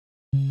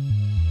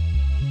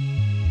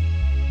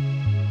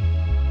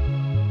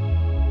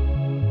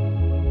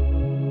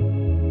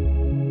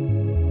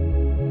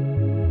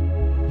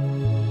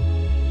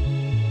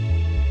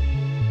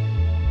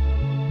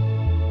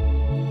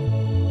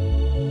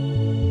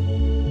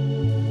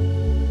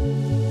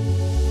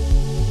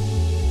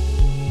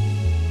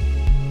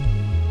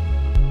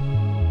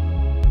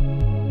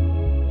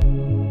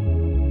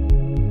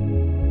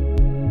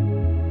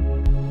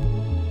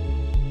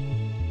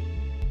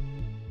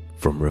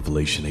From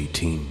Revelation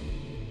 18.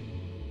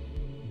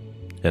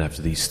 And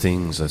after these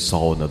things I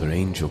saw another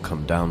angel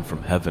come down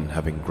from heaven,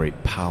 having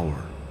great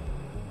power,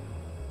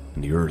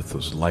 and the earth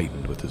was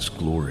lightened with his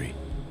glory.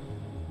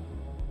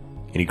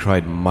 And he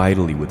cried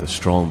mightily with a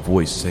strong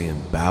voice,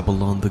 saying,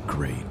 Babylon the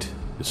Great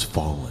is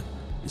fallen,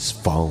 and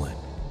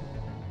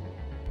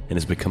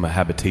has become a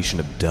habitation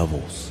of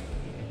devils,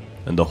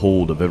 and the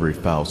hold of every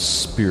foul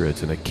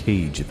spirit, and a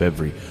cage of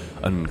every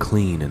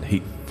unclean and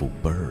hateful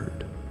bird.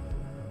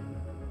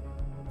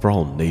 For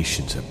all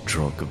nations have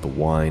drunk of the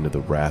wine of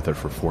the wrath of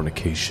her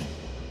fornication,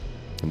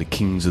 and the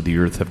kings of the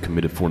earth have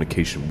committed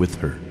fornication with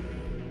her.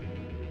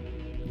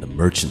 And the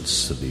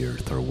merchants of the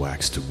earth are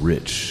waxed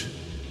rich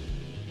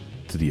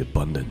through the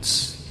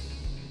abundance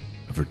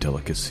of her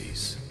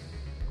delicacies.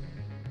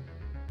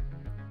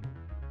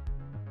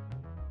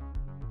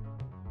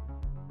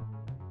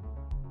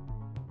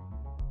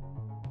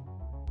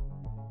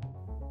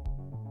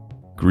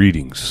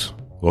 Greetings.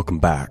 Welcome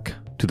back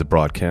to the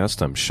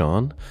broadcast. I'm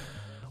Sean.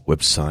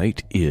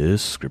 Website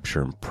is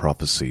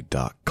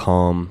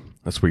scriptureandprophecy.com.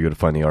 That's where you go to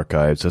find the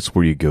archives. That's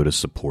where you go to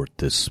support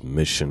this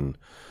mission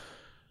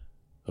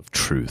of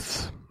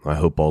truth. I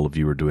hope all of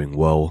you are doing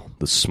well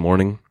this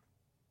morning.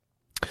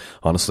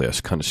 Honestly, I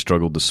kind of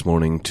struggled this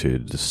morning to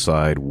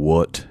decide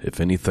what,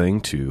 if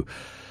anything, to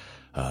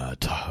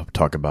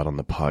talk about on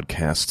the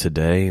podcast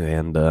today.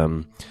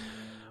 And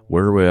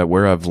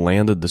where I've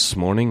landed this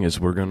morning is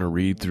we're going to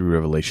read through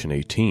Revelation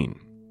 18.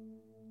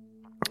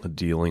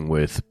 Dealing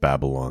with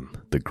Babylon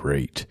the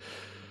Great.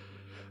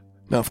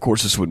 Now, of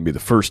course, this wouldn't be the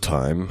first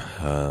time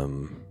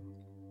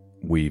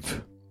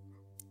we've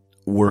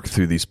worked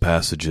through these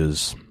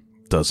passages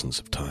dozens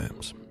of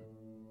times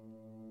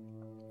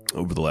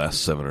over the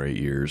last 7 or 8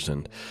 years,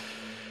 and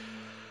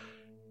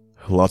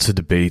lots of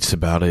debates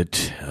about it,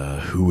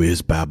 who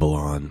is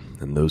Babylon,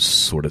 and those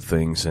sort of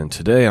things. And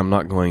today I'm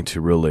not going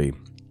to really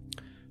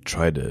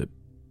try to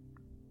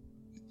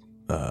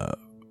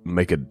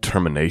make a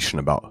determination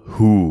about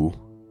who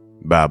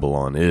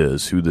Babylon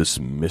is, who this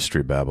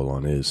mystery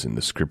Babylon is in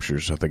the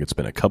scriptures. I think it's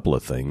been a couple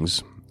of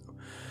things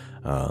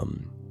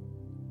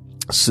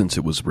since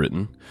it was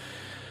written.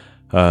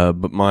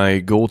 But my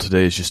goal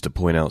today is just to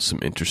point out some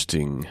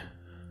interesting,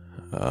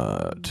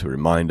 to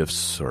remind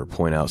us or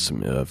point out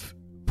some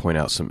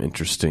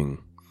interesting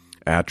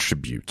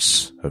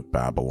attributes of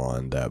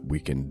Babylon that we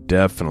can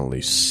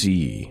definitely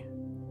see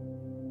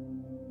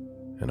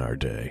in our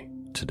day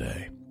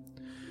today.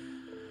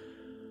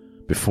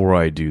 Before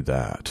I do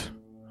that,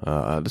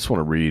 I just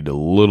want to read a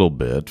little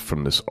bit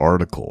from this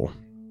article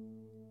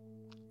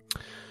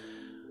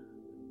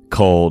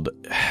called,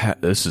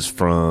 this is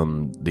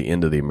from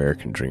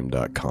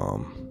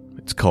theendoftheamericandream.com.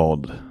 It's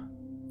called,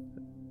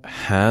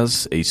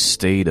 Has a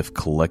State of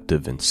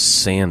Collective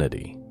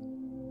Insanity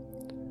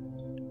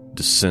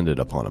Descended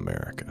Upon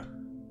America?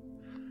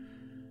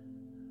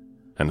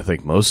 And I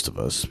think most of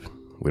us,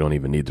 we don't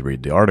even need to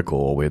read the article.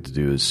 All we have to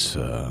do is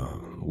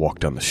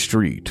walk down the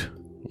street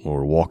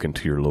or walk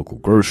into your local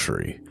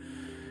grocery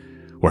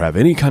or have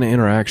any kind of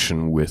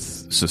interaction with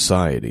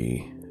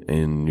society,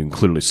 and you can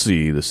clearly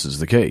see this is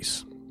the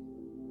case.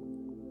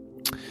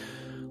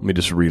 Let me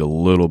just read a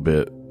little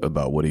bit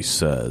about what he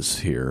says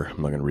here.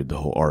 I'm not going to read the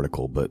whole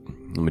article, but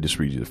let me just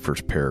read you the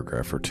first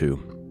paragraph or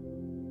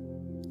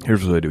two.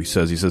 Here's what he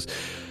says,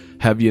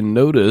 have you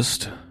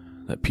noticed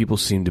that people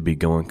seem to be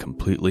going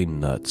completely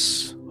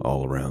nuts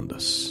all around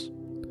us?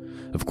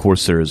 Of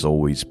course, there has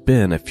always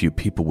been a few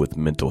people with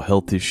mental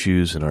health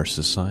issues in our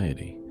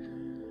society.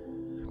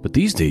 But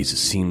these days it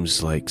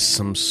seems like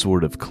some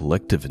sort of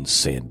collective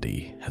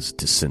insanity has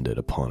descended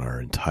upon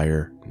our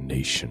entire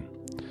nation.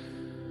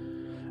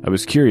 I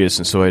was curious,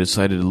 and so I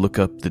decided to look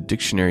up the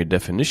dictionary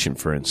definition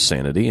for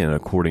insanity, and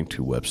according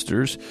to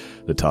Webster's,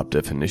 the top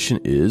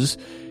definition is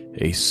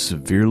a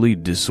severely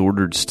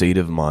disordered state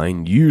of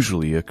mind,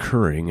 usually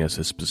occurring as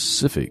a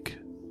specific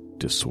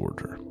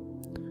disorder.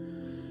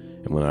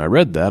 And when I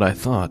read that, I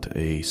thought,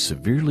 a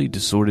severely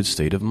disordered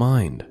state of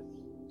mind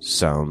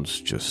sounds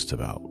just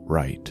about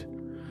right.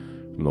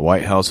 From the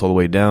White House all the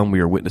way down,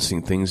 we are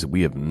witnessing things that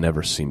we have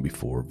never seen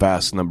before.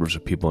 Vast numbers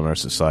of people in our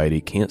society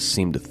can't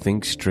seem to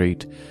think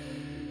straight,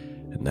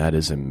 and that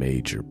is a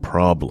major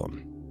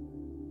problem.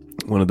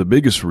 One of the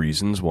biggest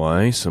reasons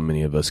why so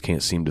many of us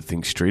can't seem to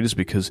think straight is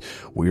because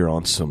we are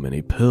on so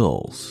many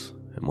pills.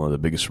 And one of the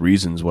biggest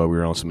reasons why we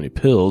are on so many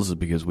pills is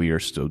because we are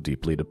so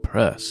deeply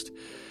depressed.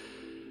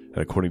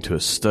 And according to a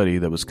study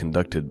that was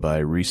conducted by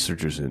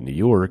researchers in New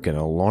York, an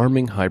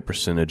alarming high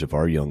percentage of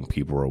our young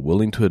people are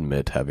willing to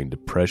admit having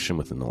depression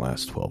within the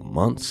last 12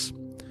 months.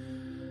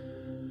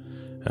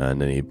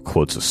 And then he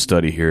quotes a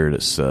study here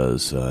that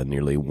says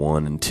nearly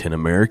 1 in 10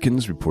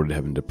 Americans reported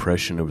having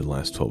depression over the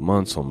last 12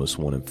 months. Almost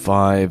 1 in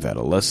 5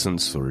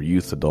 adolescents or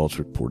youth adults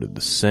reported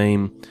the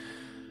same.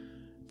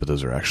 But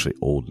those are actually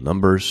old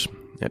numbers.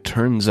 It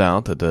turns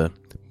out that the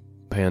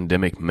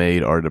pandemic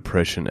made our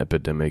depression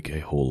epidemic a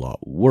whole lot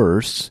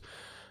worse.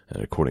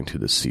 And according to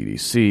the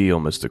CDC,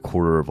 almost a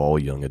quarter of all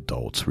young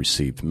adults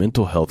received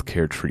mental health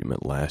care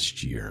treatment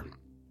last year.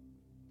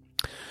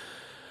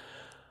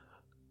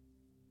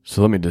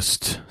 So let me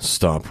just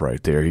stop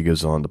right there. He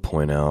goes on to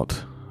point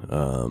out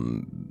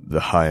the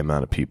high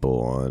amount of people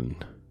on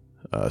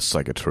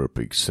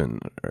psychotropics and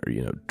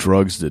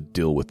drugs that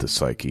deal with the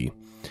psyche.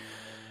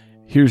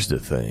 Here's the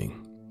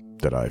thing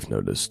that I've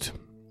noticed.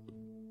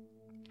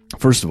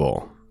 First of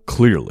all,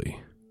 clearly,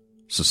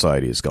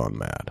 society has gone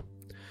mad.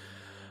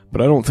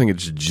 But I don't think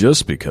it's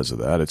just because of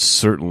that. It's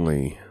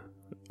certainly,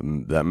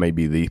 that may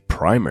be the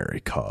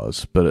primary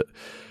cause. But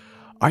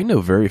I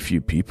know very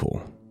few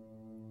people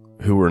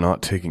who are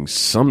not taking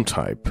some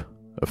type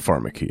of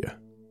pharmakia.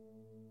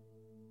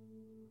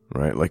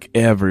 Right? Like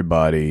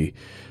everybody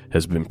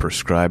has been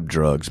prescribed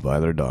drugs by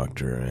their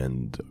doctor,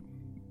 and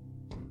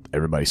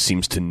everybody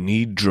seems to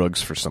need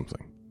drugs for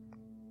something.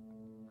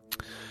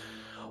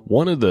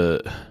 What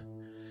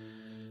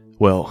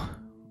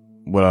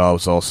I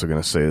was also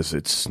going to say is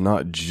it's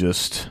not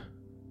just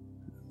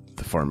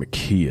the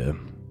pharmakia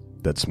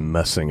that's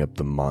messing up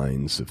the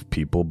minds of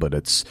people, but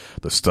it's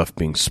the stuff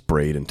being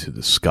sprayed into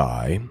the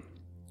sky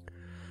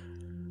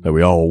that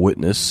we all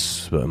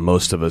witness, but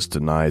most of us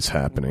deny is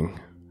happening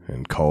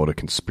and call it a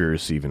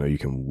conspiracy, even though you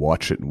can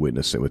watch it and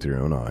witness it with your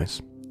own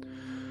eyes.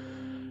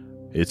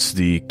 It's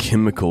the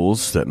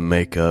chemicals that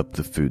make up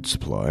the food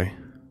supply.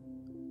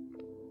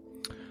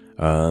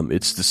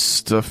 It's the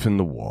stuff in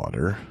the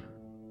water.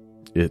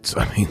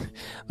 The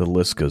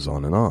list goes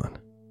on and on.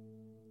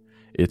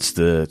 It's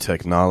the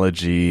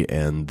technology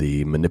and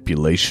the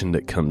manipulation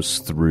that comes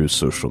through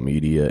social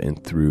media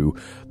and through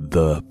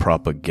the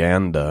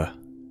propaganda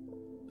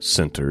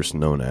centers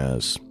known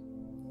as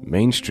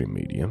mainstream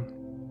media,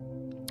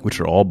 which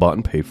are all bought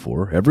and paid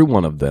for, every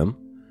one of them.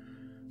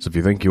 So if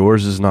you think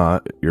yours is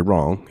not, you're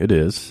wrong. It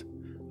is.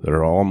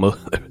 They're all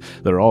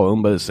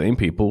owned by the same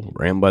people,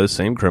 ran by the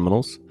same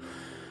criminals,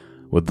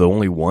 with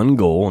only one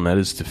goal, and that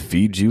is to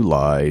feed you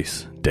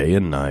lies day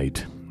and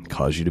night,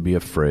 cause you to be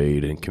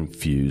afraid and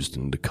confused,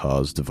 and to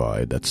cause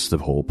divide. That's the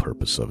whole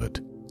purpose of it.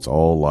 It's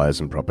all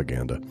lies and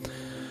propaganda.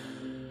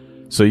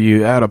 So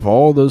you add up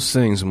all those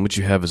things, and what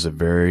you have is a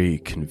very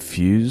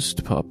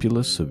confused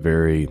populace, a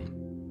very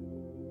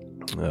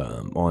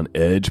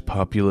on-edge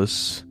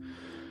populace,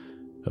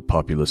 a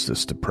populace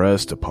that's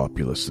depressed, a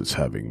populace that's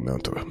having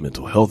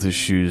mental health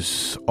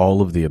issues,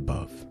 all of the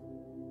above.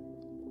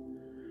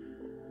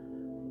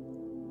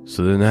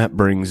 So then that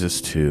brings us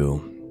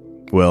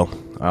to,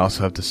 I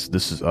also have to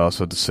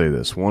say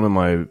this. One of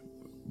my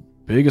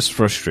biggest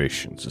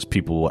frustrations is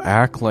people will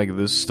act like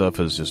this stuff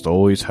has just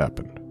always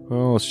happened.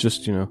 Well, it's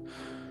just,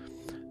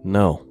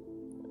 no.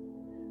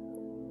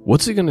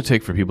 What's it going to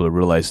take for people to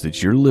realize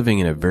that you're living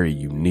in a very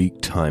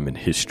unique time in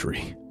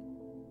history?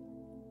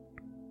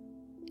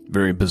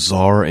 Very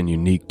bizarre and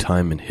unique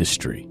time in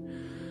history.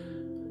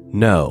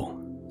 No,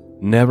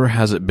 never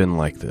has it been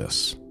like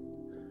this.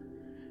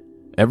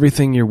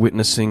 Everything you're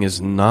witnessing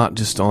is not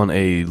just on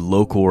a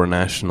local or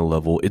national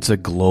level, it's a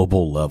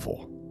global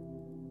level.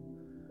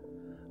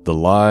 The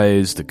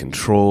lies, the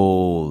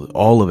control,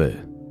 all of it,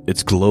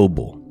 it's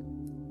global.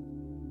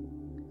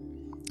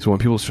 So when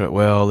people start,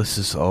 this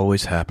has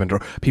always happened, or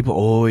people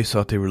always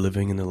thought they were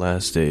living in the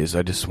last days,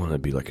 I just want to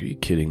be like, are you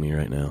kidding me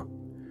right now?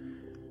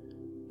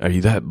 Are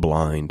you that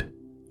blind?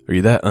 Are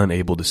you that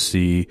unable to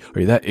see?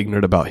 Are you that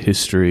ignorant about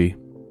history?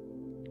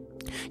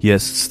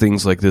 Yes,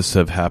 things like this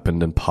have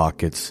happened in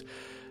pockets,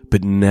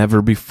 but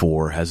never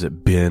before has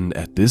it been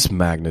at this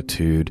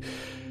magnitude.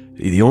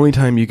 The only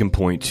time you can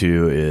point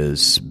to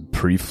is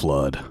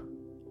pre-flood.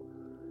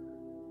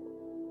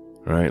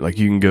 Right? Like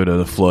you can go to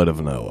the flood of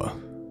Noah.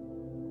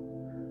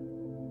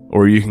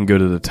 Or you can go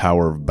to the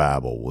Tower of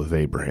Babel with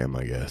Abraham,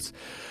 I guess.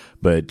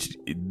 But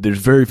there's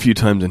very few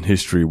times in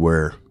history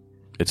where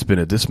it's been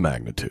at this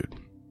magnitude.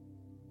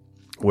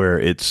 Where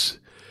it's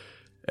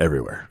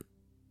everywhere.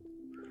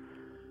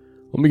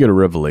 Let me go to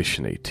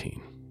Revelation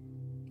 18.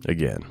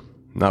 Again,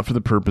 not for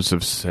the purpose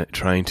of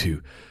trying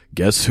to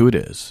guess who it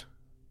is.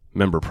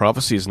 Remember,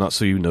 prophecy is not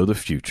so you know the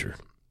future.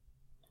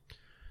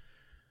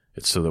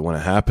 It's so that when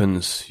it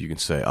happens, you can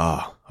say,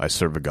 I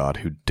serve a God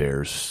who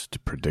dares to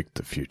predict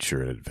the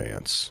future in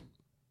advance.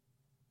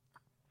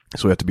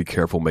 So we have to be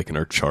careful making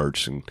our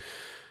charts and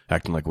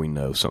acting like we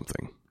know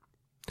something.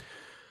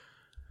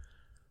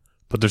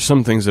 But there's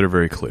some things that are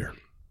very clear.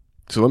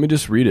 So let me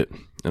just read it,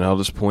 and I'll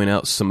just point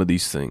out some of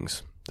these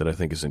things that I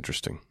think is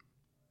interesting.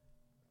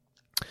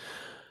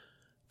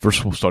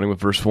 Starting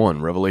with verse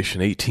 1,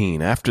 Revelation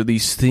 18. After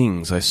these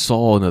things I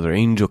saw another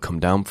angel come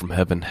down from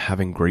heaven,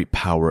 having great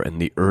power,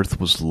 and the earth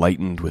was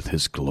lightened with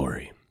his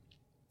glory.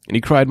 And he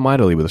cried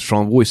mightily with a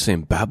strong voice,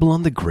 saying,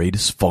 Babylon the great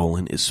is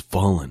fallen,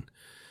 and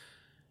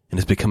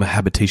has become a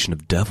habitation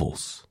of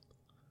devils,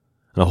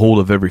 and a hold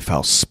of every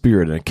foul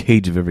spirit, and a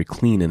cage of every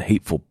clean and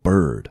hateful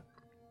bird.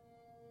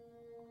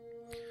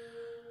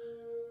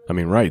 I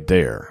mean, right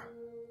there.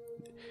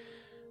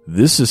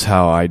 This is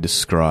how I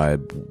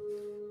describe.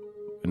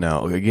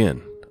 Now,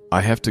 again, I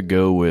have to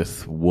go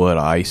with what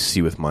I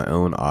see with my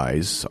own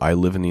eyes. I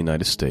live in the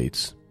United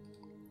States,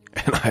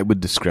 and I would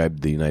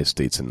describe the United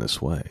States in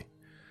this way.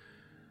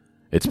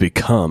 It's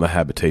become a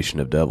habitation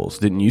of devils.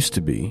 Didn't used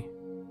to be.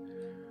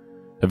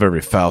 Of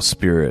every foul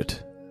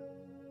spirit,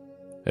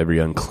 every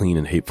unclean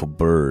and hateful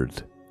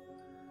bird.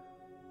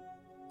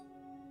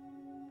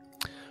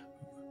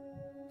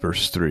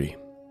 Verse 3.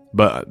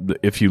 But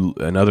if you,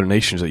 in other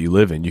nations that you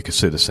live in, you could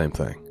say the same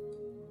thing,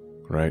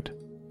 right?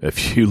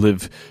 If you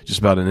live just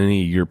about in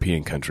any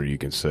European country, you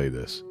can say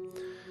this.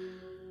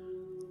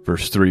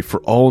 Verse 3, for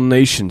all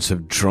nations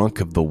have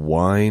drunk of the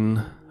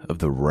wine of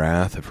the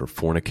wrath of her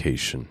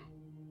fornication.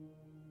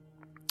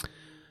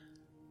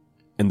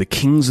 And the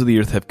kings of the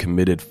earth have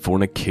committed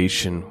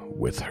fornication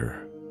with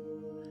her.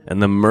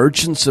 And the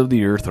merchants of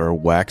the earth are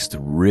waxed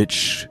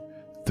rich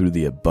through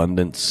the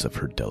abundance of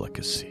her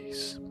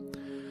delicacies.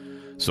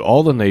 So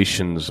all the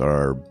nations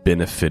are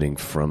benefiting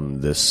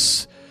from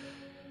this,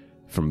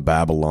 from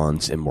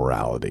Babylon's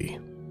immorality.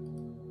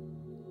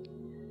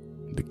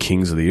 The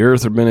kings of the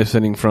earth are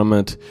benefiting from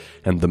it,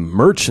 and the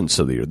merchants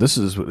of the earth. This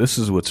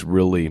is what's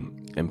really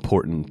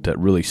important, that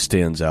really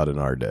stands out in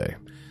our day.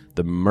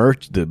 The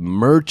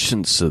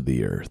merchants of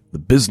the earth, the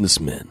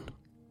businessmen,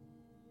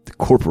 the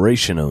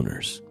corporation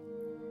owners,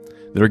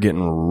 they're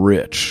getting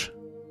rich,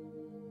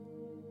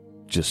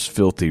 just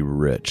filthy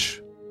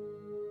rich,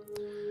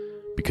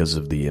 because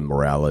of the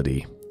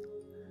immorality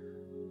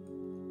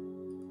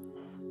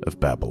of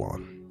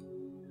Babylon.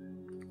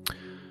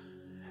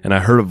 And I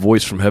heard a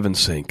voice from heaven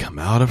saying, come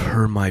out of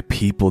her, my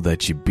people,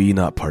 that ye be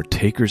not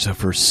partakers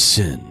of her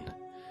sin,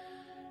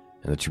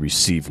 and that you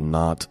receive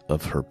not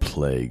of her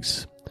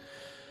plagues.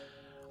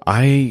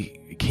 I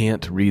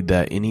can't read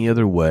that any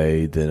other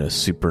way than a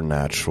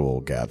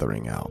supernatural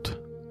gathering out.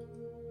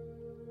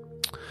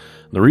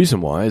 The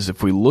reason why is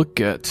if we look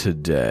at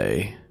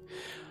today,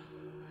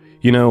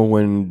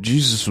 when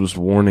Jesus was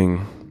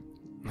warning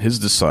his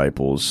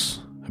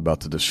disciples about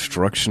the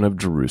destruction of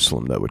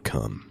Jerusalem that would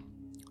come,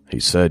 he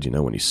said,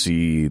 when you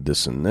see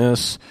this and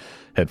this,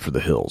 head for the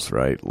hills,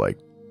 right? Like,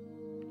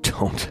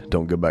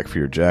 don't go back for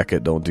your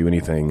jacket. Don't do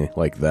anything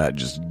like that.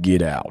 Just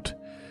get out.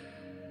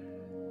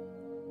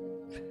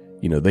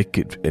 They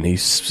could, and he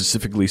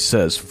specifically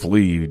says,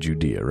 flee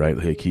Judea, right?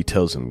 Like he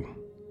tells them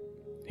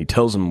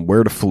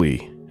where to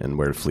flee and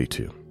where to flee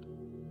to.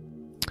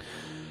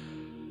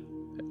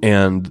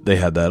 And they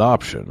had that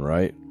option,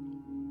 right?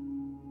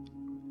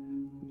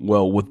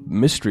 Well, with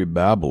Mystery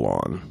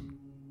Babylon,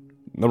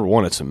 number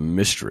one, it's a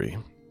mystery.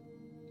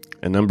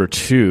 And number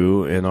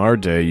two, in our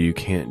day, you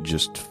can't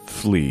just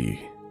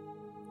flee.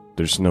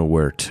 There's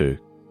nowhere to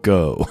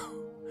go.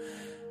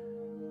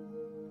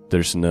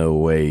 There's no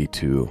way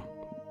to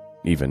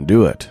even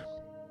do it.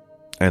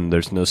 And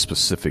there's no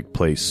specific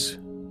place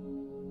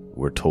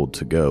we're told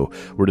to go.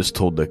 We're just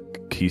told that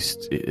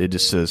it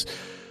just says,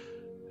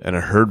 and I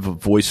heard a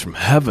voice from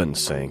heaven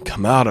saying,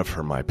 come out of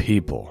her, my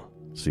people.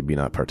 So you be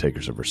not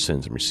partakers of her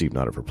sins and receive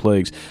not of her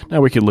plagues.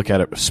 Now we could look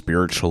at it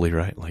spiritually,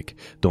 right? Like,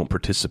 don't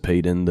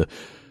participate in the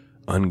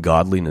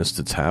ungodliness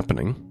that's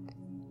happening.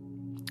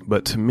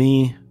 But to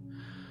me,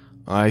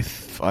 I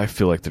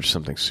feel like there's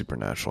something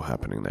supernatural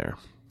happening there.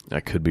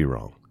 I could be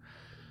wrong.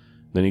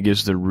 Then he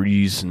gives the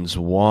reasons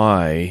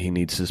why he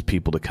needs his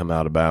people to come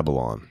out of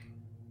Babylon.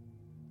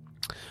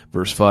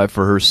 Verse 5,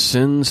 for her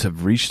sins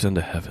have reached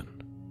unto heaven,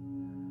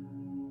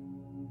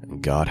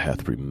 and God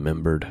hath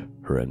remembered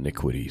her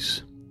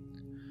iniquities.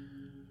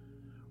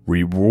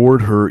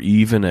 Reward her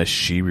even as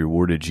she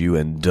rewarded you,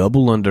 and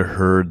double unto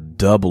her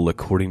double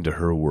according to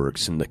her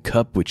works. And the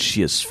cup which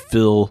she has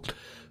filled,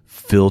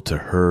 fill to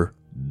her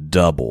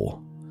double.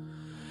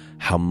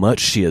 How much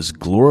she has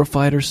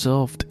glorified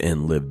herself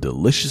and lived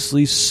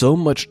deliciously, so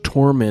much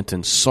torment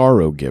and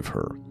sorrow give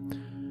her.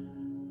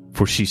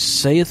 For she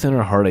saith in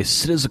her heart, I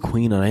sit as a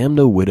queen, and I am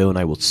no widow, and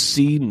I will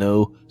see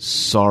no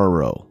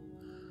sorrow.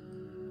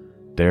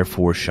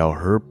 Therefore shall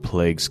her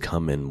plagues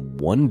come in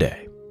one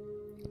day,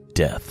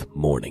 death,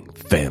 mourning,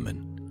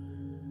 famine.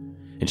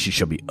 And she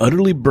shall be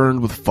utterly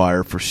burned with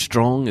fire, for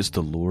strong is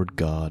the Lord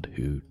God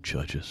who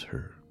judges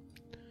her.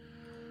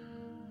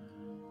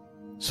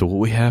 So what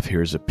we have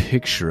here is a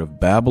picture of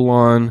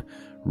Babylon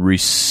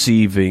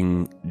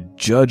receiving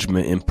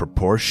judgment in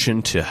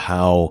proportion to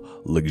how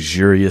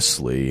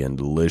luxuriously and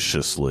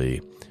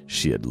deliciously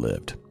she had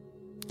lived.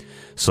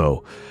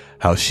 So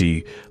how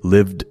she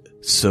lived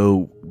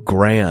so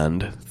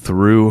grand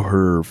through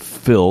her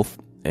filth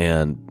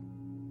and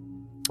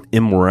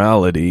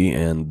immorality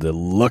and the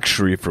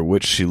luxury for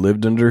which she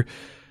lived under,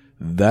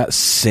 that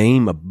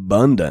same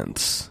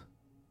abundance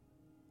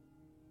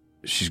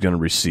she's going to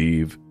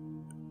receive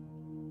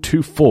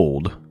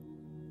twofold.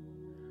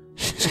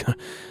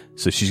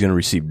 She's going to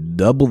receive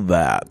double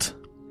that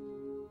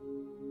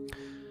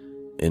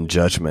in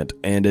judgment,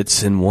 and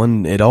it's in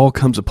one. It all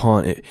comes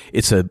upon it.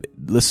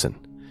 Listen.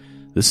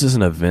 This is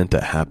an event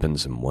that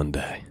happens in one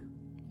day.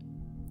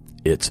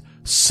 It's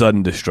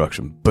sudden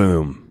destruction.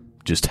 Boom,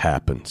 just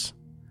happens.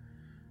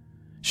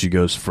 She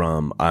goes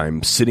from,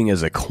 I'm sitting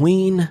as a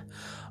queen,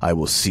 I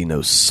will see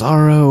no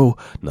sorrow,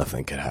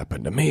 nothing can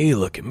happen to me,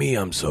 look at me,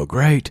 I'm so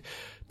great,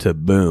 to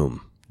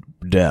boom,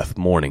 death,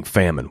 mourning,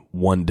 famine,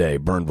 one day,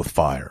 burned with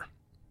fire.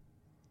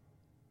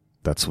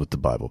 That's what the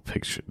Bible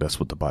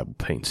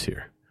paints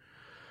here.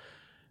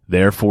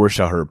 Therefore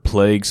shall her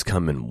plagues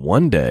come in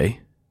one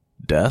day,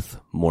 death,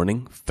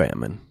 mourning,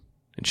 famine,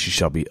 and she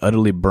shall be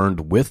utterly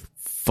burned with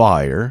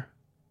fire,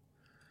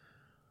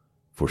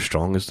 for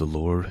strong is the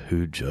Lord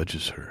who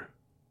judges her.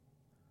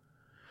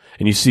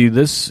 And you see,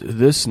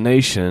 this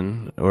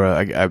nation, or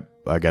I got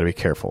to be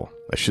careful.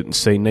 I shouldn't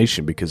say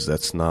nation because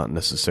that's not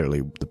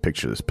necessarily the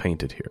picture that's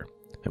painted here.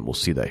 And we'll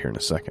see that here in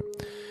a second.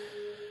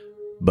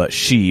 But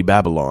she,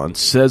 Babylon,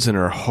 says in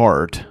her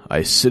heart,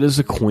 I sit as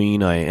a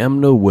queen, I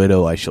am no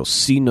widow, I shall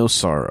see no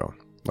sorrow.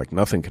 Like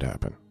nothing could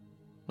happen.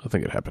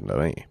 Nothing could happen to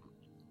me.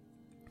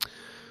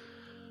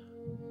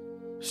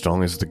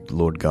 Strong is the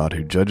Lord God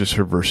who judges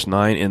her. Verse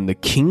 9, and the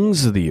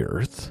kings of the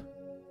earth.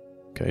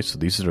 Okay, so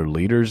these are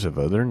leaders of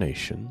other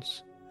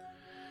nations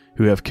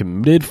who have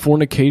committed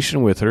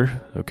fornication with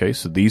her. Okay,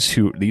 so these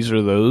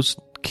are those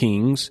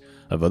kings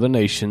of other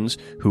nations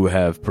who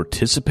have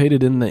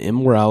participated in the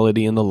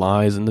immorality and the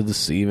lies and the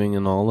deceiving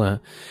and all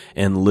that,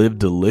 and lived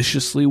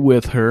deliciously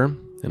with her.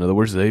 In other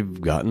words,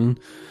 they've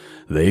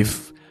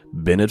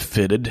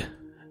benefited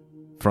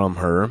from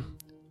her,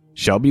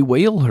 shall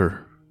bewail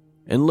her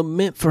and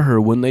lament for her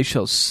when they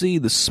shall see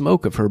the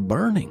smoke of her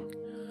burning,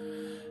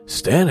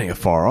 standing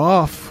afar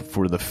off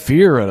for the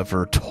fear of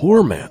her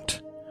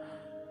torment,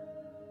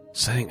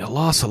 saying,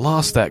 Alas,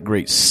 alas, that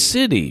great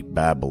city,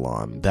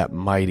 Babylon, that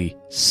mighty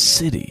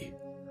city.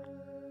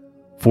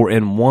 For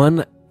in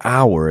 1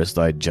 hour is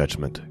thy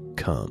judgment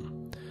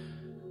come.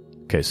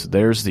 Okay, so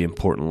there's the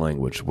important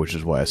language, which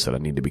is why I said I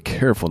need to be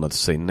careful not to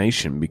say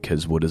nation,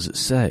 because what does it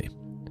say?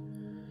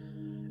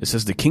 It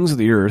says the kings of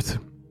the earth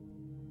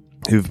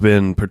who've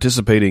been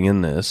participating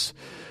in this,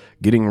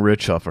 getting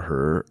rich off of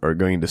her, are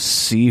going to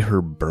see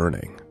her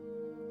burning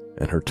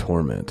and her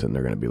torment, and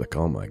they're going to be like,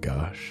 oh my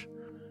gosh.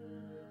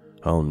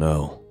 Oh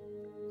no.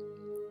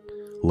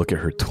 Look at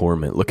her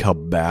torment. Look how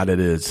bad it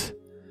is.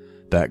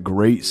 That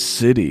great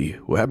city.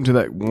 What happened to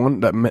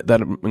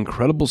that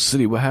incredible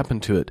city? What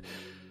happened to it?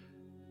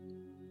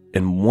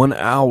 In 1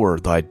 hour,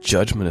 thy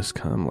judgment has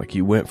come. Like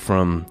you went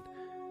from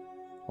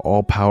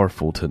all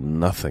powerful to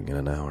nothing in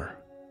an hour.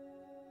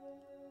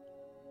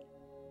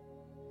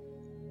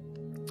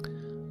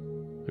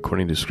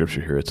 According to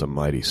scripture here, it's a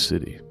mighty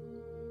city.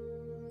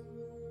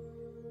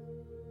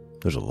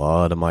 There's a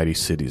lot of mighty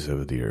cities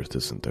over the earth,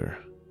 isn't there?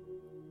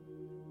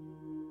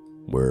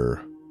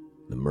 Where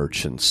the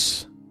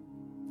merchants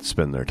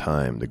spend their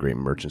time, the great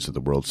merchants of the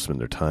world spend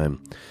their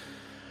time.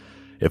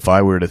 If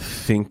I were to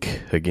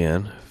think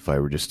again, if I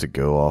were just to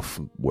go off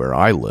where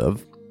I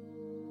live,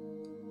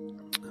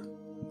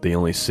 the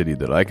only city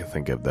that I can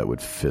think of that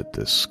would fit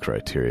this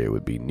criteria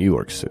would be New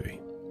York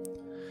City,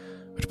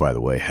 which, by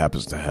the way,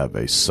 happens to have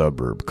a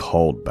suburb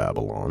called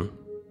Babylon.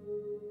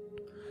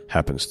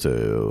 Happens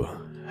to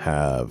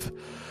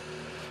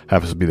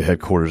be the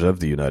headquarters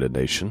of the United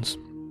Nations.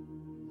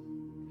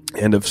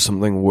 And if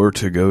something were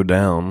to go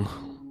down,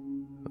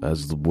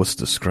 as what's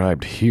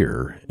described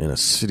here, in a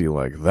city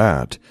like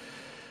that,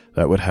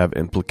 that would have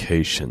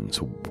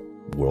implications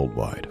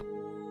worldwide.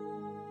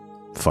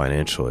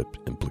 Financial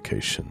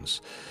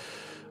implications.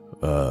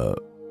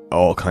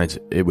 All kinds.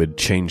 It would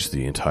change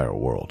the entire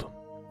world.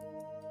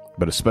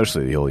 But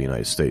especially the whole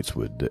United States it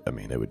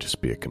would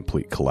just be a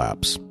complete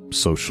collapse.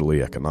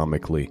 Socially,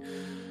 economically,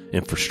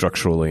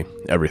 infrastructurally,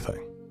 everything.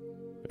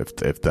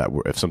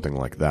 If something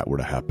like that were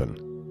to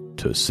happen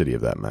to a city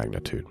of that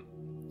magnitude.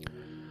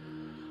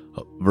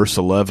 Verse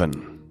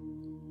 11.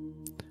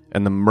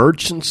 And the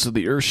merchants of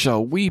the earth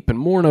shall weep and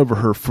mourn over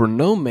her, for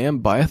no man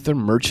buyeth their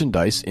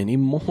merchandise any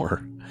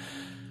more.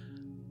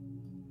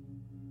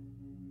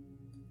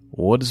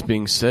 What is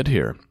being said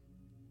here?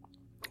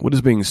 What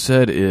is being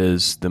said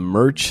is the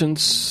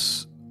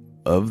merchants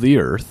of the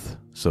earth,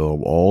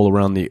 so all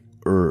around the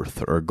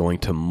earth, are going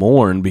to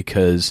mourn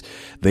because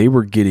they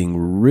were getting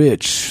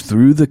rich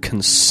through the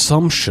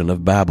consumption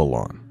of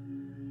Babylon.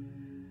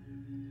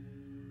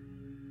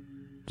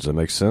 Does that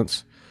make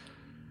sense?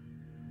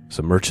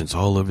 So merchants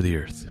all over the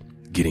earth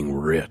getting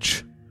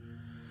rich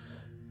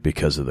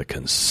because of the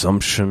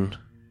consumption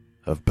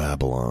of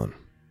Babylon.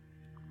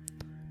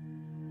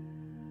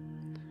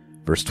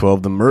 Verse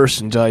 12, the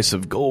merchandise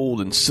of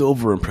gold and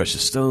silver and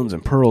precious stones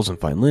and pearls and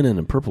fine linen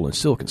and purple and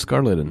silk and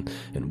scarlet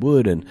and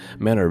wood and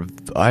manner of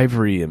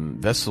ivory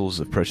and vessels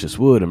of precious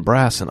wood and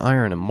brass and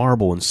iron and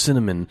marble and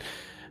cinnamon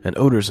and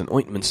odors and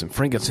ointments and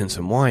frankincense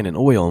and wine and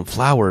oil and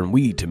flour and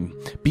wheat and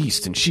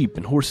beasts and sheep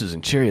and horses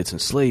and chariots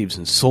and slaves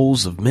and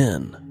souls of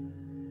men.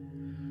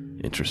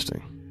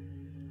 Interesting.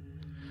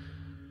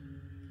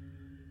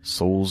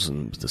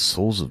 The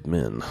souls of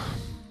men.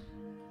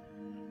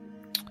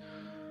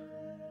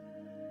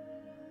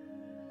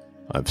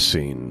 I've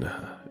seen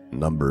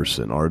numbers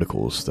and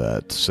articles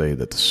that say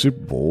that the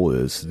Super Bowl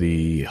is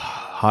the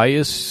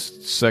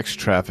highest sex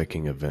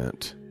trafficking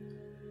event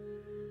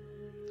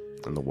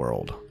in the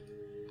world,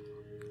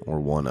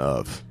 or one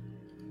of.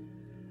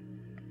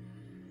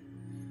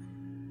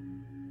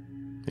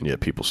 And yet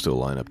people still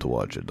line up to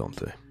watch it, don't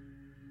they?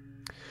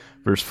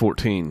 Verse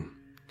 14.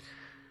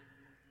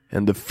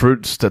 And the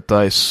fruits that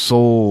thy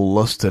soul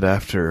lusted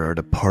after are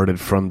departed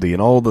from thee,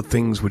 and all the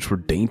things which were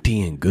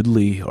dainty and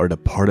goodly are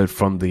departed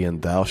from thee,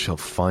 and thou shalt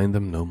find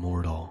them no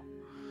more at all.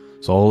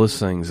 So all those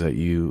things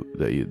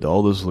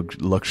all those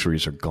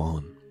luxuries are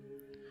gone.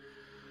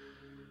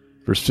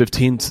 Verse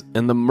 15,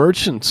 and the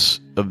merchants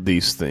of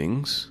these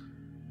things,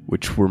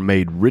 which were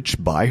made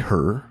rich by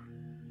her,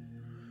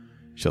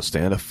 shall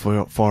stand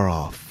afar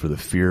off for the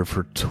fear of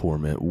her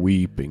torment,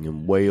 weeping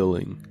and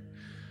wailing.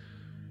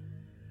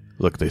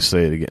 Look, they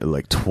say it again,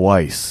 like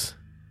twice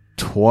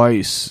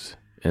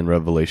in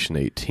Revelation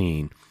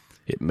 18.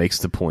 It makes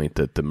the point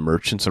that the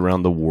merchants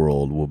around the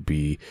world will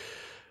be,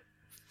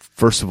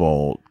 first of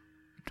all,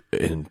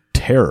 in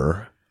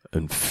terror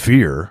and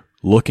fear,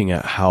 looking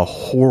at how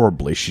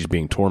horribly she's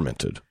being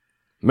tormented.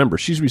 Remember,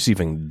 she's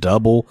receiving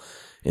double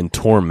in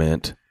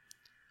torment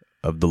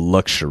of the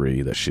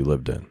luxury that she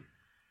lived in.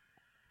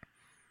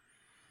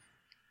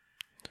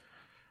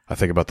 I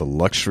think about the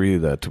luxury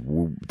that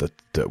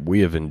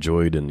we have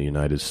enjoyed in the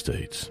United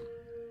States.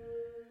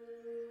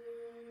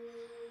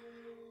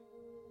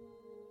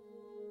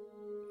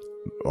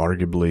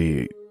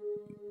 Arguably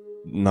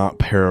not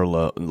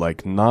parallel,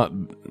 like not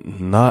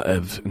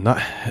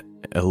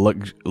a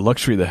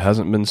luxury that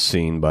hasn't been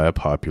seen by a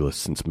populace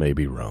since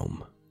maybe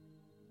Rome.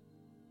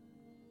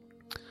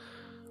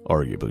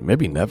 Arguably,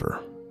 maybe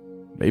never.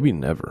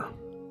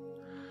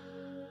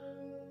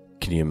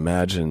 Can you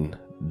imagine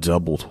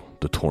double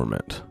the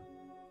torment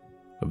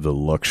of the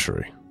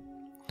luxury?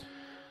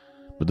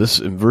 But this,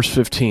 in verse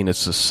 15,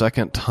 it's the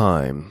second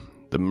time.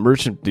 The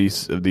merchant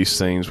of these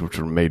things which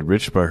were made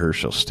rich by her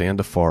shall stand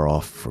afar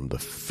off from the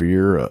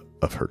fear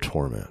of her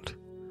torment.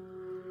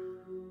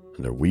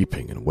 And they're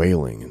weeping and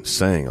wailing and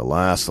saying,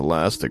 alas,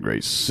 alas, the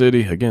great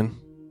city. Again,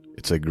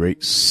 it's a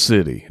great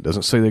city. It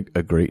doesn't say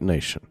a great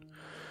nation.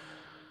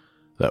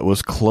 That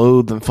was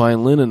clothed in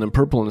fine linen and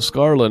purple and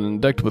scarlet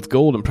and decked with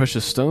gold and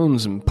precious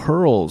stones and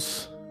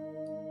pearls.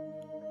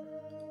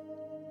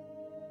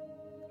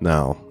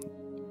 Now,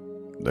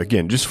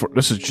 again,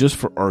 this is just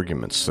for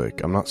argument's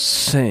sake. I'm not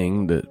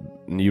saying that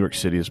New York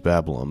City is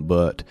Babylon,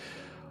 but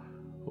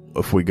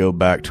if we go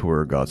back to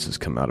where God says,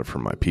 come out of her,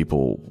 my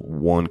people,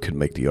 one could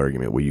make the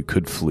argument, well, you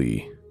could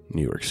flee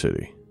New York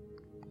City.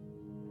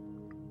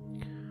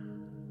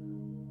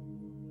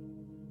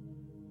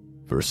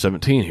 Verse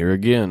 17 here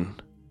again.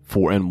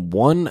 For in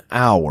 1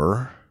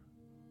 hour,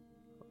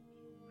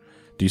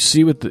 do you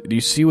see what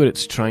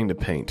it's trying to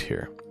paint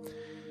here?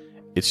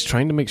 It's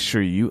trying to make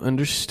sure you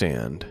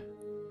understand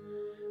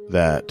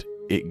that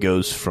it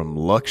goes from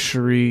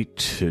luxury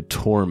to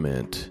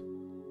torment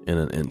in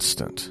an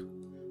instant.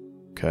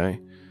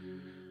 Okay?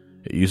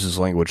 It uses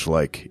language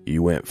like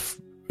you went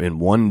in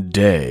 1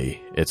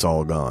 day, it's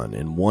all gone.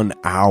 In 1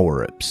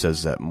 hour, it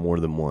says that more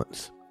than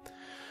once.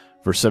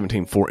 Verse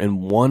 17, for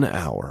in 1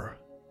 hour,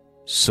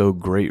 so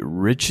great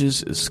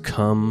riches is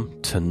come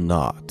to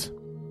naught.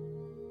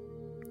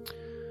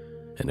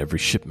 And every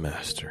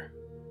shipmaster,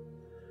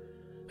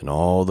 and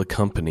all the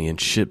company and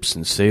ships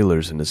and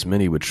sailors, and as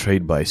many would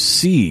trade by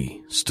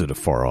sea, stood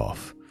afar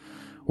off.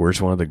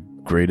 Where's one of the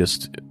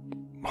greatest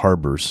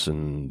harbors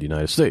in the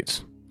United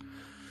States?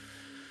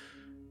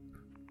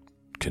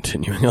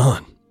 Continuing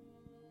on.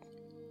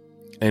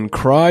 And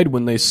cried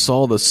when they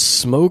saw the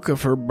smoke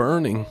of her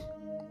burning,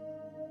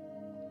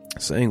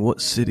 saying, what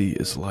city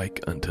is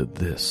like unto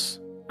this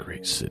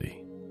great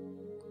city?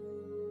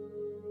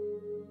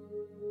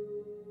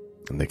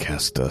 And they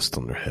cast dust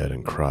on their head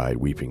and cried,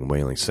 weeping and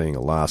wailing, saying,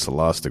 alas,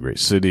 alas, the great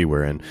city,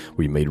 wherein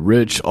we made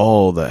rich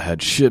all that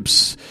had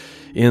ships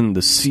in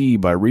the sea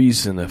by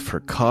reason of her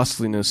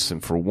costliness,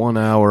 and for 1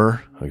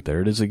 hour, like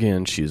there it is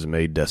again, she is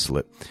made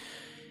desolate.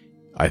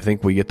 I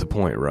think we get the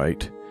point,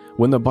 right?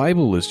 When the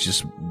Bible is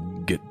just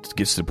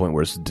gets to the point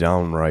where it's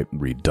downright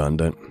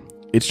redundant,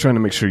 it's trying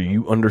to make sure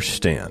you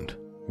understand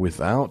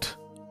without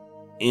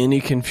any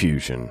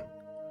confusion,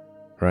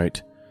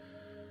 right?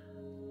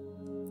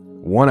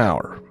 1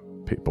 hour,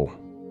 people.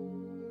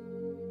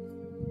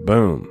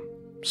 Boom.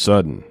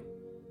 Sudden.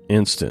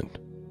 Instant.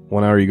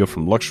 1 hour you go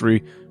from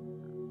luxury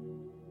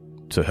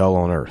to hell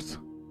on earth.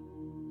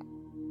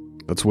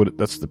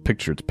 That's the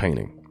picture it's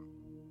painting.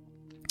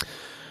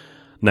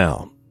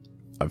 Now,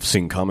 I've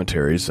seen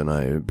commentaries, and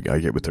I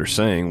get what they're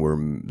saying, where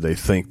they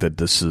think that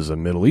this is a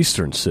Middle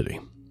Eastern city,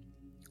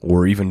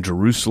 or even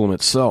Jerusalem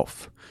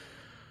itself.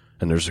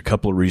 And there's a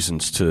couple of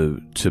reasons to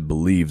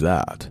believe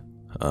that,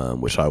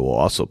 which I will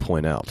also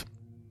point out.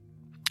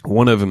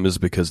 One of them is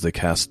because they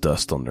cast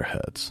dust on their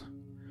heads.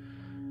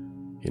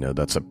 You know,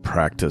 that's a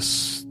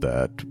practice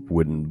that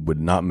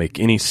would not make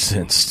any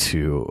sense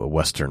to a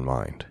Western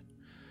mind.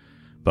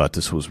 But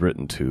this was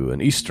written to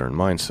an Eastern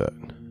mindset.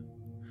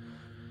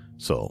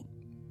 So,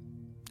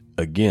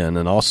 again,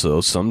 and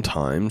also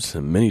sometimes,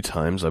 and many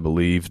times, I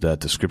believe that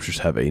the scriptures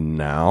have a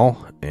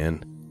now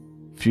and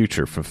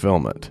future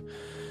fulfillment.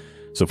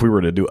 So if we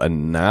were to do a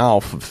now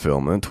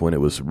fulfillment, when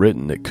it was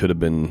written, it could have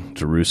been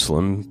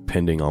Jerusalem,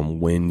 depending on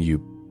when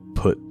you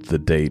put the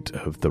date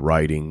of the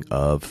writing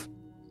of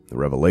the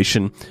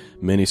Revelation.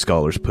 Many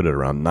scholars put it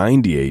around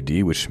 90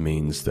 AD, which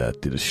means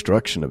that the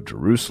destruction of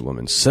Jerusalem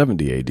in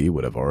 70 AD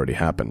would have already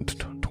happened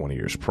 20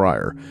 years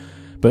prior.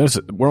 But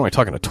we're only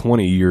talking a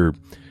 20-year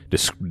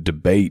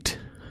debate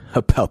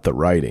about the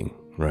writing,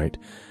 right?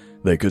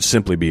 They could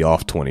simply be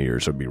off 20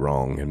 years or be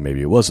wrong, and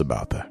maybe it was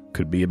about that.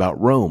 Could be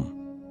about Rome.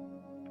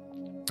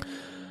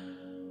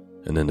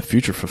 And then the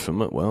future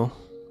fulfillment, well,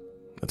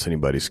 that's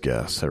anybody's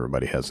guess.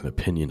 Everybody has an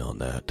opinion on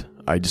that.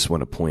 I just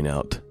want to point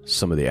out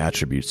some of the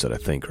attributes that I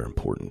think are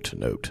important to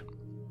note.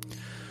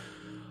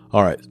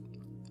 All right.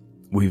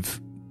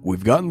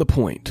 We've gotten the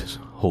point,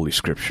 Holy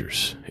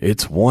Scriptures.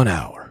 It's 1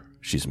 hour.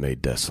 She's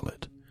made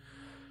desolate.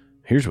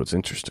 Here's what's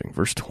interesting.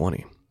 Verse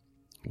 20.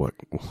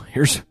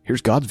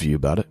 Here's God's view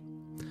about it.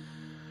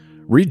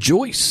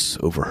 Rejoice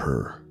over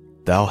her,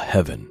 thou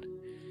heaven,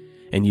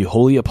 and ye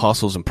holy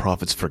apostles and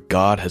prophets, for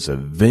God has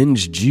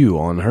avenged you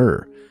on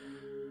her.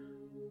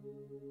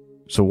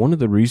 So one of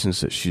the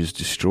reasons that she's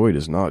destroyed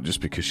is not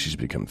just because she's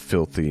become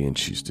filthy and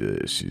she's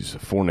a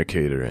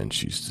fornicator and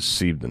she's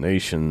deceived the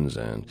nations,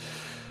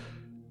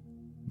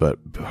 but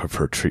of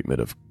her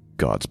treatment of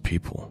God's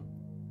people.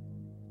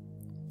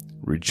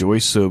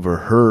 Rejoice over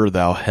her,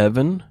 thou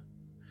heaven,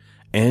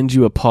 and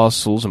you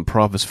apostles and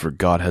prophets, for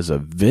God has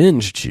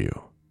avenged you.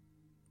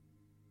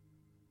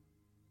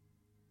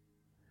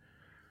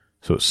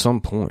 So at some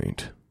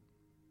point,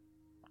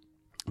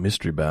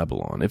 Mystery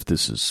Babylon, if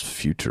this is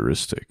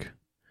futuristic,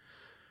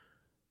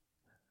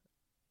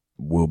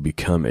 will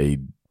become a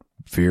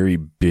very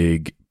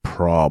big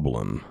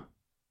problem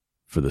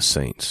for the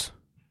saints,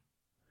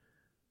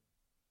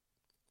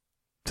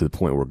 to the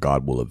point where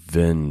God will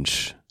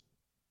avenge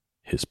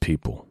his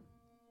people,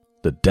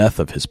 the death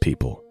of his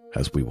people,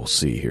 as we will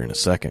see here in a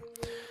second.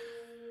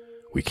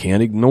 We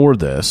can't ignore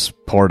this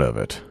part of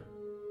it.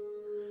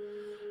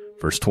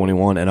 Verse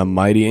 21, and a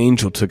mighty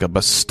angel took up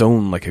a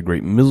stone like a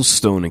great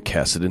millstone and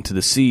cast it into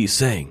the sea,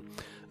 saying,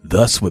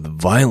 thus with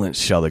violence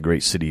shall the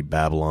great city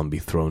Babylon be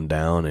thrown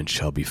down, and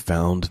shall be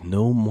found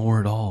no more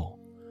at all.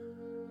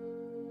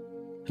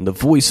 And the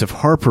voice of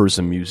harpers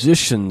and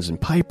musicians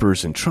and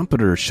pipers and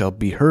trumpeters shall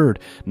be heard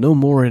no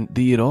more in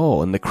thee at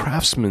all. And the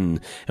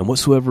craftsman and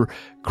whatsoever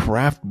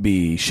craft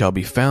be shall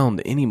be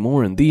found any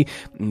more in thee.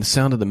 And the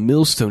sound of the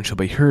millstone shall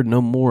be heard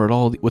no more at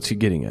all. What's he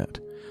getting at?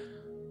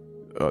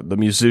 The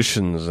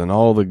musicians and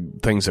all the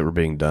things that were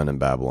being done in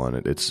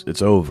Babylon,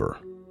 it's over.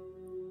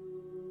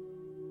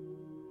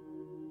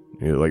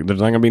 You know, like, there's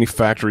not going to be any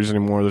factories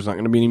anymore. There's not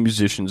going to be any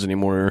musicians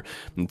anymore.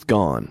 It's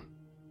gone.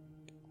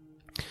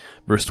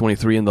 Verse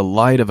 23, and the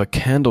light of a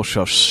candle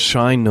shall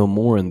shine no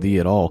more in thee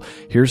at all.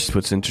 Here's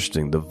what's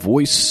interesting. The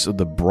voice of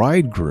the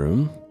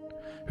bridegroom,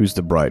 who's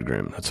the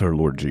bridegroom? That's our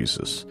Lord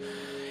Jesus.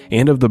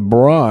 And of the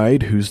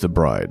bride, who's the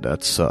bride?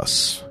 That's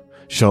us.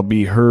 Shall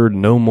be heard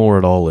no more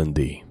at all in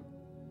thee.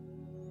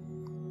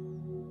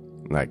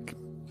 Like,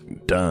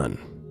 done.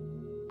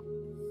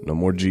 No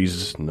more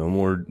Jesus, no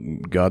more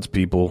God's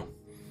people.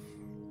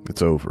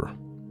 It's over.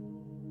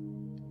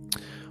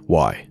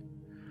 Why?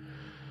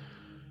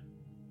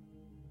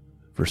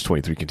 Verse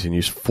 23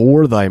 continues,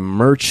 for thy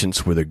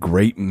merchants were the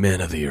great men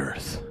of the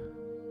earth.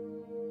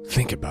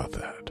 Think about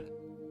that.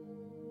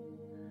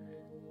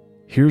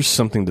 Here's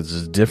something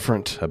that's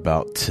different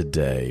about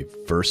today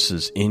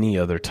versus any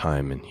other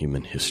time in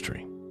human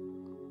history.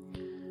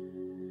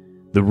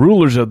 The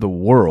rulers of the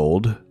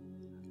world,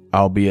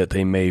 albeit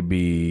they may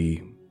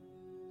be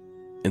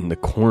in the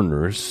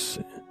corners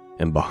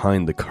and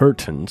behind the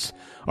curtains,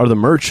 are the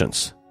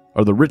merchants,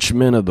 are the rich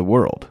men of the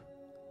world.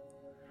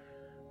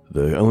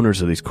 The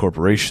owners of these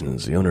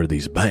corporations, the owner of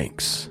these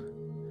banks,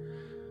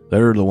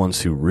 they're the ones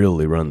who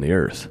really run the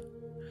earth.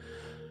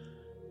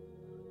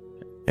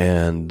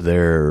 And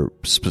they're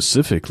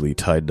specifically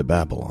tied to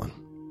Babylon,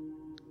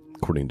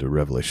 according to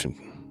Revelation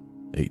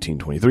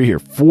 18:23 here.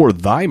 For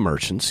thy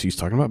merchants, he's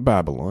talking about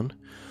Babylon,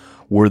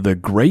 were the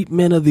great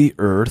men of the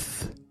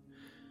earth.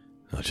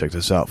 Now check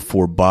this out.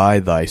 For by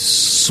thy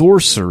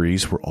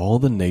sorceries were all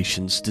the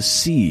nations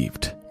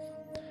deceived.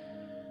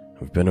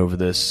 We've been over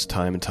this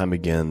time and time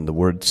again. The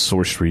word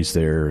sorceries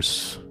there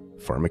is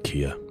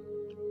pharmakia.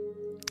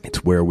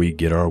 It's where we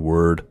get our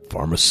word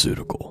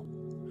pharmaceutical.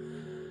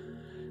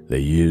 They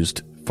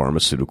used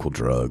pharmaceutical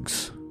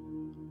drugs.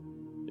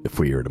 If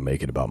we were to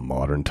make it about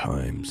modern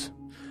times,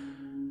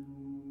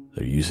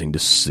 they're using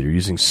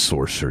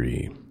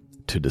sorcery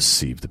to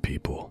deceive the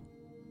people.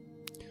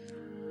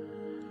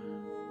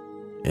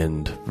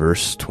 And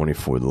verse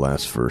 24, the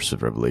last verse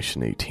of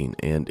Revelation 18,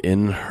 and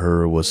in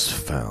her was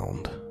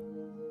found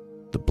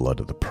the blood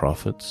of the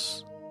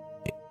prophets,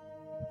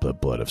 the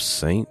blood of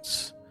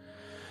saints,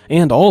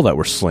 and all that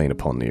were slain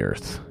upon the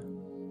earth.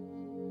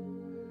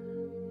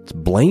 It's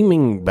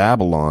blaming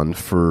Babylon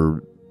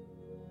for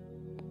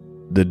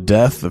the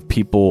death of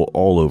people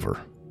all over.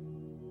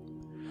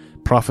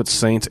 Prophets,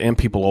 saints, and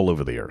people all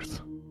over the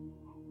earth,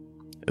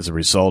 as a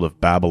result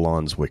of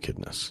Babylon's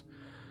wickedness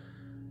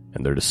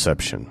and their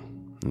deception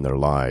and their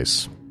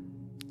lies.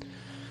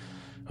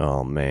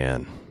 Oh,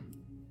 man.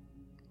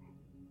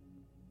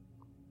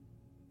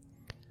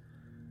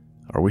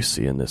 Are we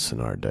seeing this in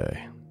our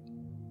day?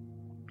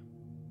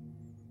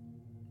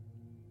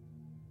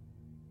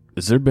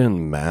 Has there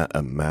been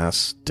a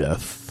mass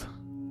death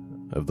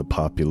of the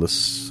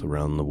populace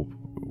around the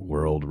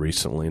world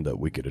recently that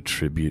we could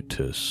attribute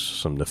to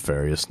some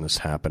nefariousness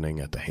happening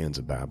at the hands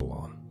of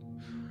Babylon?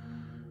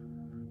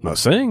 I'm not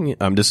saying,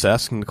 I'm just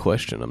asking the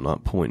question. I'm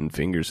not pointing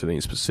fingers at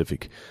any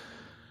specific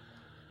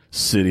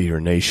city or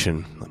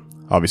nation.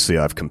 Obviously,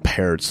 I've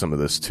compared some of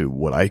this to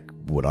what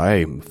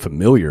I'm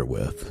familiar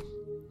with,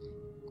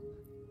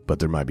 but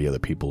there might be other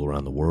people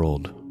around the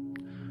world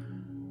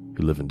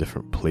who live in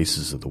different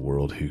places of the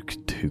world who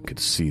could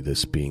see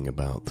this being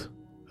about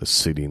a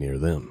city near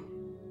them.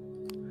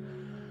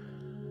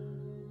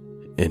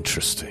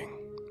 Interesting.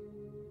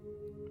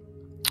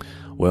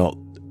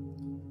 Well,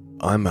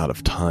 I'm out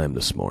of time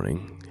this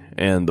morning,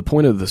 and the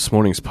point of this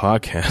morning's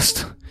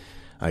podcast,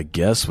 I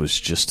guess, was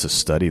just to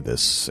study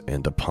this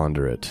and to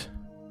ponder it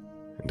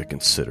and to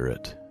consider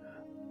it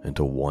and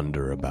to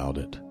wonder about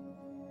it.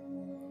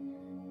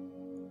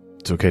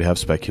 It's okay to have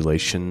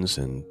speculations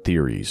and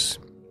theories,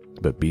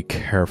 but be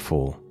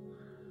careful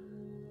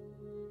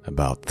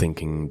about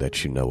thinking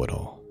that you know it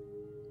all.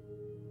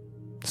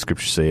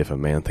 Scriptures say if a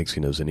man thinks he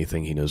knows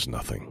anything, he knows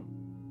nothing.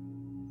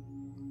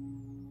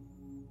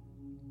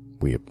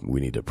 We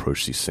need to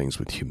approach these things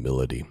with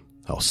humility.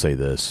 I'll say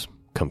this: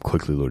 come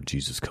quickly, Lord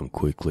Jesus, come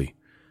quickly.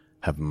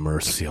 Have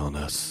mercy on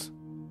us.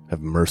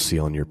 Have mercy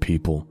on your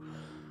people.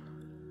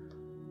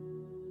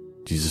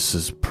 Jesus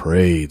says,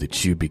 pray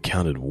that you be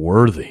counted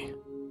worthy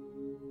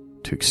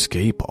to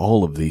escape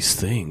all of these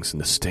things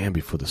and to stand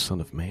before the Son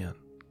of Man.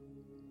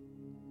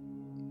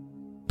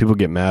 People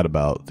get mad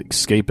about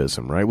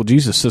escapism, right? Well,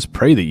 Jesus says,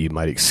 pray that you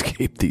might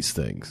escape these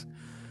things.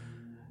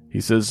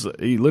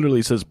 He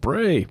literally says,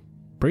 pray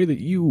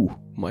that you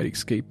might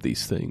escape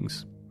these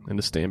things and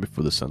to stand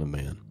before the Son of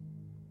Man.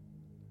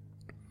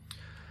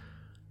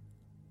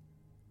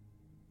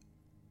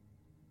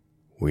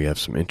 We have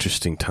some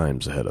interesting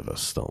times ahead of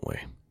us, don't we?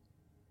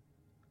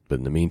 But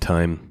in the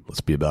meantime,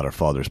 let's be about our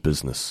Father's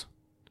business,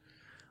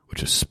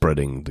 which is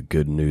spreading the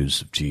good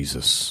news of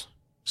Jesus,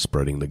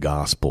 spreading the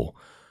gospel,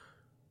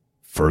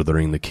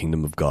 furthering the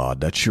kingdom of God.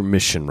 That's your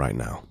mission right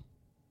now.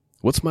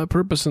 What's my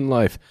purpose in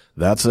life?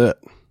 That's it.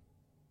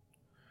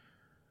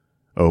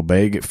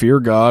 Fear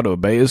God,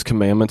 obey His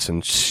commandments,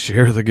 and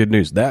share the good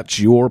news. That's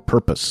your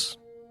purpose.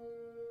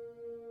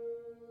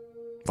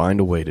 Find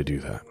a way to do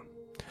that.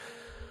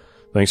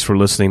 Thanks for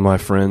listening, my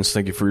friends.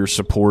 Thank you for your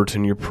support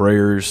and your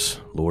prayers.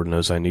 Lord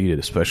knows I need it,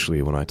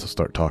 especially when I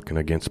start talking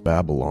against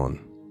Babylon.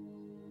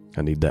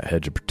 I need that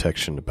hedge of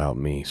protection about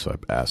me, so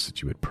I ask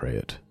that you would pray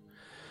it.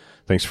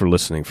 Thanks for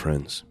listening,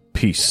 friends.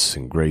 Peace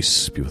and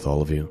grace be with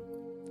all of you.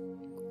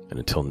 And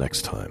until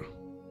next time,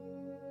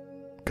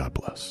 God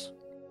bless.